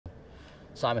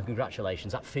Simon,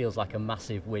 congratulations. That feels like a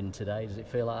massive win today. Does it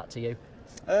feel like that to you?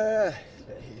 I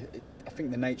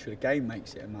think the nature of the game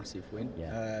makes it a massive win.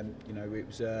 Yeah. You know, it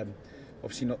was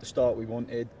obviously not the start we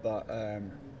wanted, but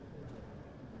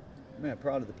yeah,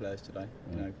 proud of the players today.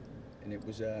 You know, and it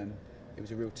was a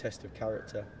real test of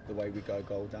character the way we go a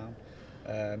goal down,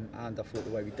 and I thought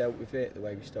the way we dealt with it, the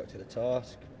way we stuck to the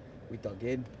task, we dug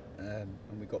in,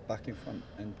 and we got back in front.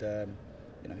 And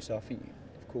you know, so I think,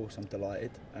 of course, I'm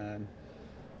delighted.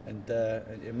 And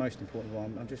most important of all,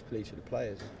 I'm just pleased for the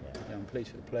players. Yeah. You know, I'm pleased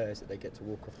for the players that they get to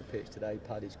walk off the pitch today,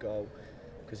 Paddy's goal,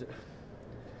 because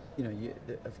you know,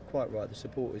 quite right, the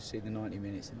supporters see the 90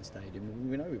 minutes in the stadium.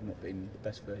 We know we've not been the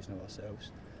best version of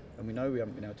ourselves, and we know we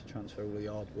haven't been able to transfer all the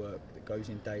hard work that goes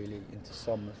in daily into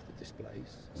some of the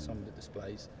displays.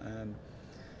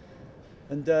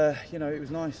 You know, it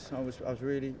was nice. I was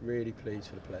really, really pleased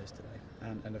for the players today,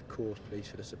 and of course pleased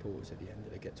for the supporters at the end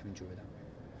that they get to enjoy that.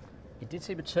 It did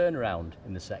seem a turnaround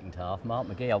in the second half. Mark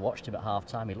McGee, I watched him at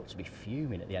half-time. He looked to be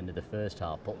fuming at the end of the first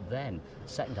half. But then,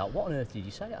 second half, what on earth did you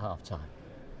say at half-time?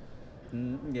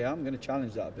 Yeah, I'm going to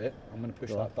challenge that a bit. I'm going to push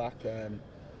that back.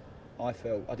 I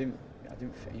didn't.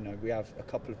 You know, we have a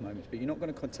couple of moments, but you're not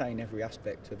going to contain every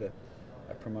aspect of a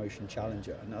promotion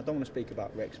challenger. And I don't want to speak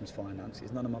about Wrexham's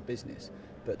finances. None of my business.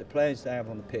 But the players they have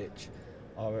on the pitch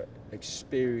are an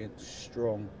experienced,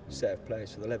 strong set of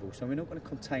players for the level. So we're not going to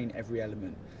contain every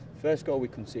element. First goal we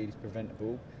concede is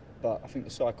preventable, but I think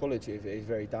the psychology of it is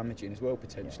very damaging as well,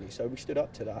 potentially. So we stood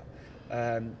up to that,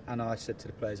 and I said to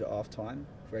the players at half-time,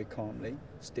 very calmly,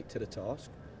 stick to the task,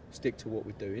 stick to what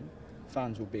we're doing.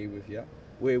 Fans will be with you.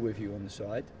 We're with you on the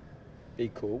side.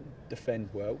 Be cool, defend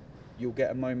well. You'll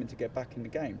get a moment to get back in the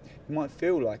game. You might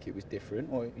feel like it was different,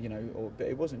 or you know, but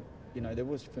it wasn't. You know, there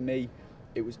was, for me,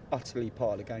 it was utterly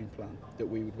part of the game plan that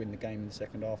we would win the game in the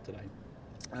second half today.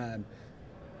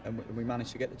 And we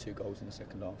managed to get the 2 goals in the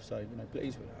second half, so, you know,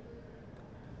 pleased with that.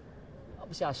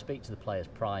 Obviously, I speak to the players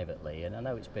privately, and I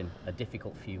know it's been a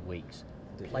difficult few weeks.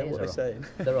 Players are saying.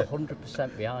 They're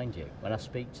 100% behind you. When I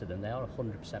speak to them, they are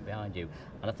 100% behind you.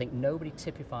 And I think nobody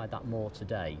typified that more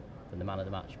today than the man of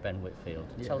the match, Ben Whitfield.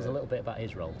 Tell us a little bit about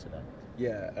his role today.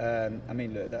 Yeah, I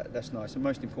mean, look, that's nice. And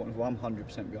most important of all, I'm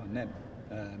 100% behind them.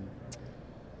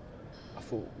 I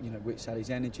thought, you know, Wits had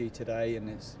his energy today, and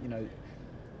it's, you know,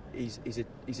 he's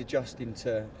adjusting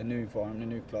to a new environment, a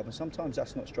new club, and sometimes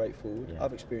that's not straightforward. Yeah.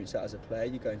 I've experienced that as a player.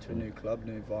 You go into a new club,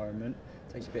 new environment,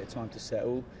 it takes a bit of time to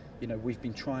settle. You know, we've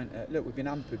been trying. Look, we've been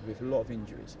hampered with a lot of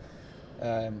injuries,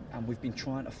 and we've been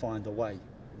trying to find a way.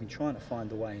 We've been trying to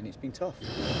find a way, and it's been tough.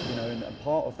 You know, and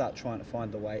part of that trying to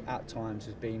find a way at times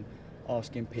has been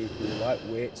asking people like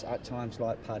Wits, at times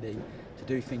like Paddy, to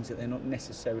do things that they're not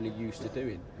necessarily used to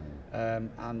doing.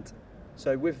 And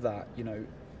so with that, you know,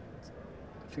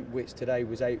 I think Wits today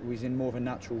was in more of a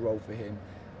natural role for him,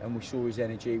 and we saw his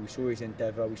energy, we saw his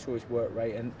endeavour, we saw his work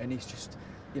rate, and he's just,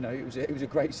 you know, it was a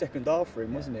great second half for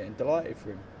him, wasn't it? And delighted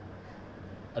for him.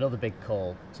 Another big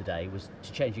call today was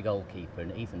to change your goalkeeper,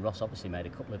 and Ethan Ross obviously made a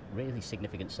couple of really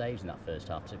significant saves in that first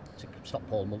half to stop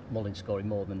Paul Mullin scoring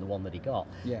more than the one that he got.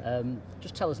 Yeah.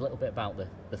 Just tell us a little bit about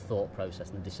the thought process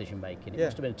and the decision making. It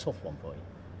must have been a tough one for you.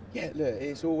 Yeah, look,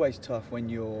 it's always tough when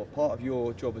part of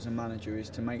your job as a manager is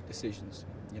to make decisions.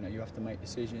 You know, you have to make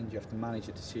decisions, you have to manage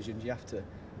the decisions, you have to,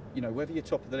 you know, whether you're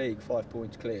top of the league 5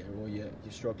 points clear or you're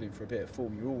struggling for a bit of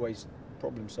form, you're always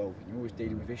problem solving, you're always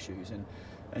dealing with issues, and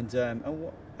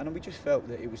we just felt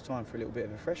that it was time for a little bit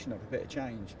of a freshen up, a bit of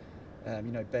change.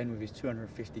 You know, Ben with his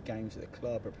 250 games at the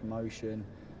club, a promotion,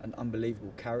 an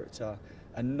unbelievable character,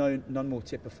 and none more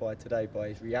typified today by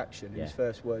his reaction. His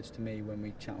first words to me when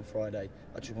we chat on Friday,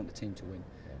 I just want the team to win.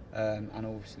 And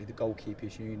obviously the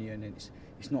goalkeepers union, and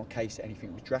it's not a case that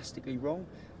anything was drastically wrong.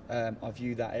 I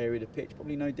view that area of the pitch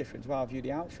probably no different to how I view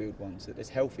the outfield ones, that there's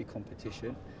healthy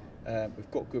competition.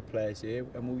 We've got good players here,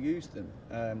 and we'll use them.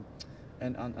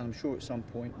 And I'm sure at some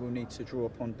point we'll need to draw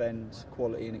upon Ben's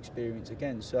quality and experience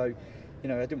again. So, you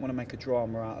know, I didn't want to make a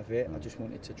drama out of it. I just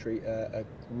wanted to treat a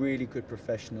really good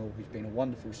professional who's been a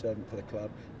wonderful servant for the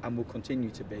club and will continue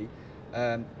to be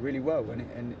really well.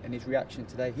 And his reaction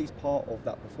today, he's part of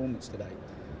that performance today.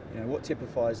 You know, what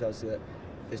typifies us that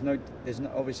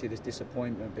obviously there's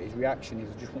disappointment, but his reaction is,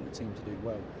 I just want the team to do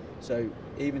well. So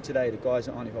even today, the guys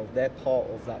that aren't involved, they're part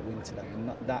of that win today,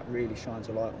 and that really shines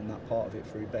a light on that part of it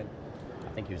through Ben.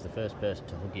 I think he was the first person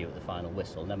to hug you at the final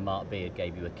whistle, and then Mark Beard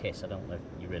gave you a kiss. I don't know if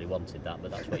you really wanted that,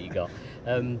 but that's what you got.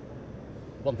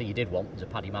 One thing you did want was a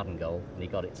Paddy Madden goal, and he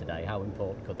got it today. How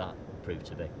important could that prove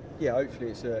to be? Yeah, hopefully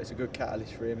it's a good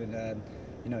catalyst for him, and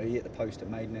you know, he hit the post at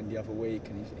Maidenhead the other week,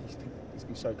 and he's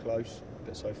been so close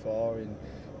but so far, and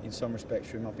in some respects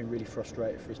for him. I've been really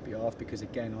frustrated for his behalf because,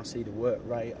 again, I see the work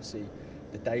rate, I see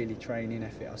the daily training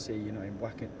effort, I see, you know, him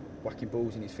whacking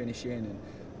balls in his finishing and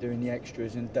doing the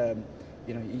extras, and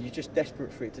you know, you're just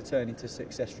desperate for it to turn into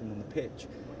success from on the pitch.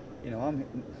 You know,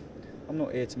 I'm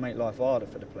not here to make life harder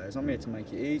for the players. I'm here to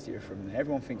make it easier for them.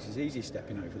 Everyone thinks it's easy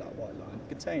stepping over that white line. I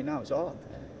can tell you now, it's hard.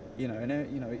 You know,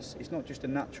 and you know, it's not just a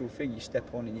natural thing. You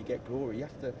step on and you get glory. You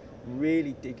have to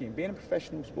really dig in. Being a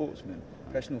professional sportsman,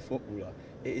 professional footballer,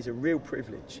 it is a real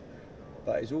privilege,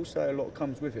 but there's also a lot that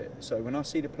comes with it. So when I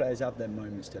see the players have their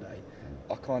moments today,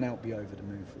 I can't help be over the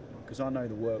moon for them because I know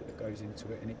the work that goes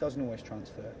into it, and it doesn't always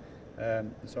transfer.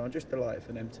 So I'm just delighted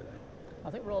for them today. I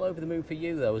think we're all over the moon for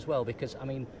you though as well, because I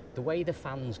mean the way the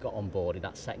fans got on board in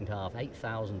that second half,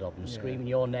 8,000 of them screaming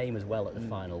your name as well at the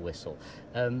final whistle.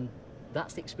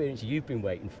 That's the experience you've been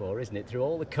waiting for, isn't it? Through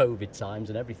all the COVID times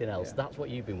and everything else, that's what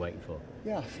you've been waiting for.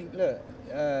 Yeah, I think, look,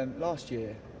 last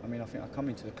year, I mean, I think I come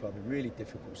into the club in really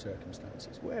difficult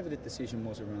circumstances. Whatever the decision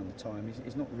was around the time,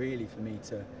 it's not really for me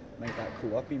to make that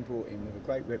call. I've been brought in with a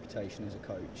great reputation as a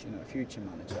coach, you know, a future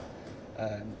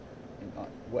manager.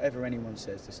 Whatever anyone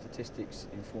says, the statistics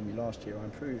informed me last year I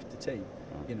improved the team,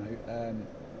 you know,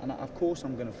 and of course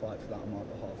I'm going to fight for that on my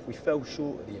behalf. We fell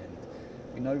short at the end,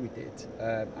 we know we did,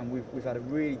 and we've had a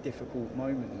really difficult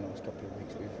moment in the last couple of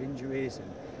weeks with injuries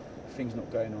and things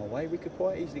not going our way. We could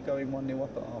quite easily go in 1-0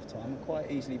 up at half time and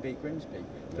quite easily beat Grimsby,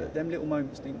 but them little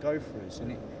moments didn't go for us,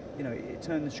 and it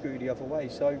turned the screw the other way.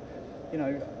 So, you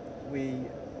know,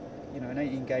 an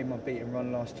 18-game unbeaten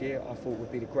run last year I thought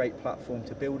would be the great platform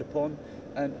to build upon,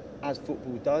 and as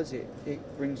football does,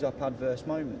 it brings up adverse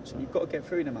moments, and you've got to get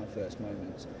through them adverse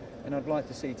moments. And I'd like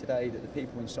to see today that the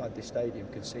people inside this stadium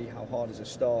can see how hard as a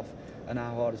staff and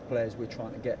how hard as players we're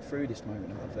trying to get through this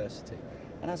moment of adversity.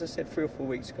 And as I said 3 or 4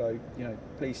 weeks ago, you know,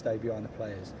 please stay behind the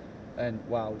players, and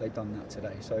wow, they've done that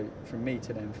today. So from me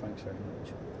to them, thanks very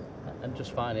much. And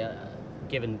just finally,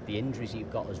 given the injuries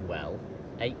you've got as well,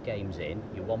 8 games in,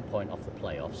 you're 1 point off the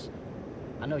playoffs.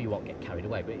 I know you won't get carried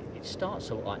away, but it starts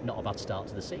to look like not a bad start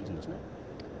to the season, doesn't it?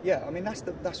 Yeah, I mean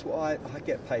that's what I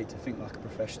get paid to think like a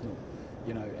professional,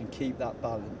 you know, and keep that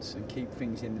balance and keep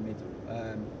things in the middle.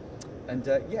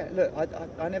 Yeah, look,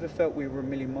 I never felt we were a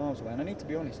million miles away, and I need to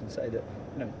be honest and say that,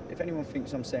 you know, if anyone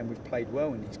thinks I'm saying we've played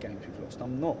well in these games we've lost,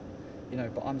 I'm not, you know,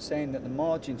 but I'm saying that the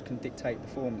margins can dictate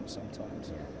performance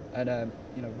sometimes, and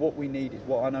you know, what we need is,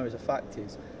 what I know as a fact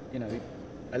is, you know,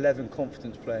 11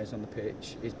 confidence players on the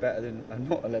pitch is better than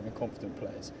not 11 confident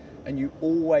players, and you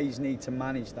always need to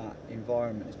manage that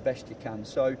environment as best you can.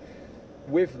 So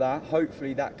with that,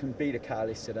 hopefully that can be the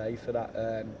catalyst today for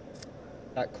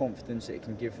that confidence that it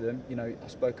can give them. You know, I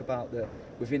spoke about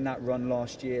within that run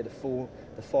last year, the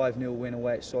 5-0 win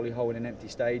away at Solihull in an empty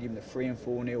stadium, the 3 and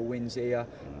 4-0 wins here,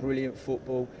 brilliant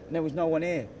football, and there was no one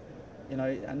here. You know,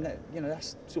 and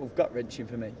that's sort of gut wrenching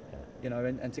for me. You know,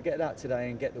 and to get that today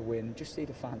and get the win, just see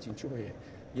the fans enjoy it,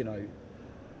 you know,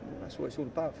 that's what it's all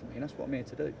about for me, and that's what I'm here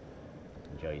to do.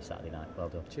 Enjoy your Saturday night. Well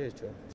done. Cheers, John.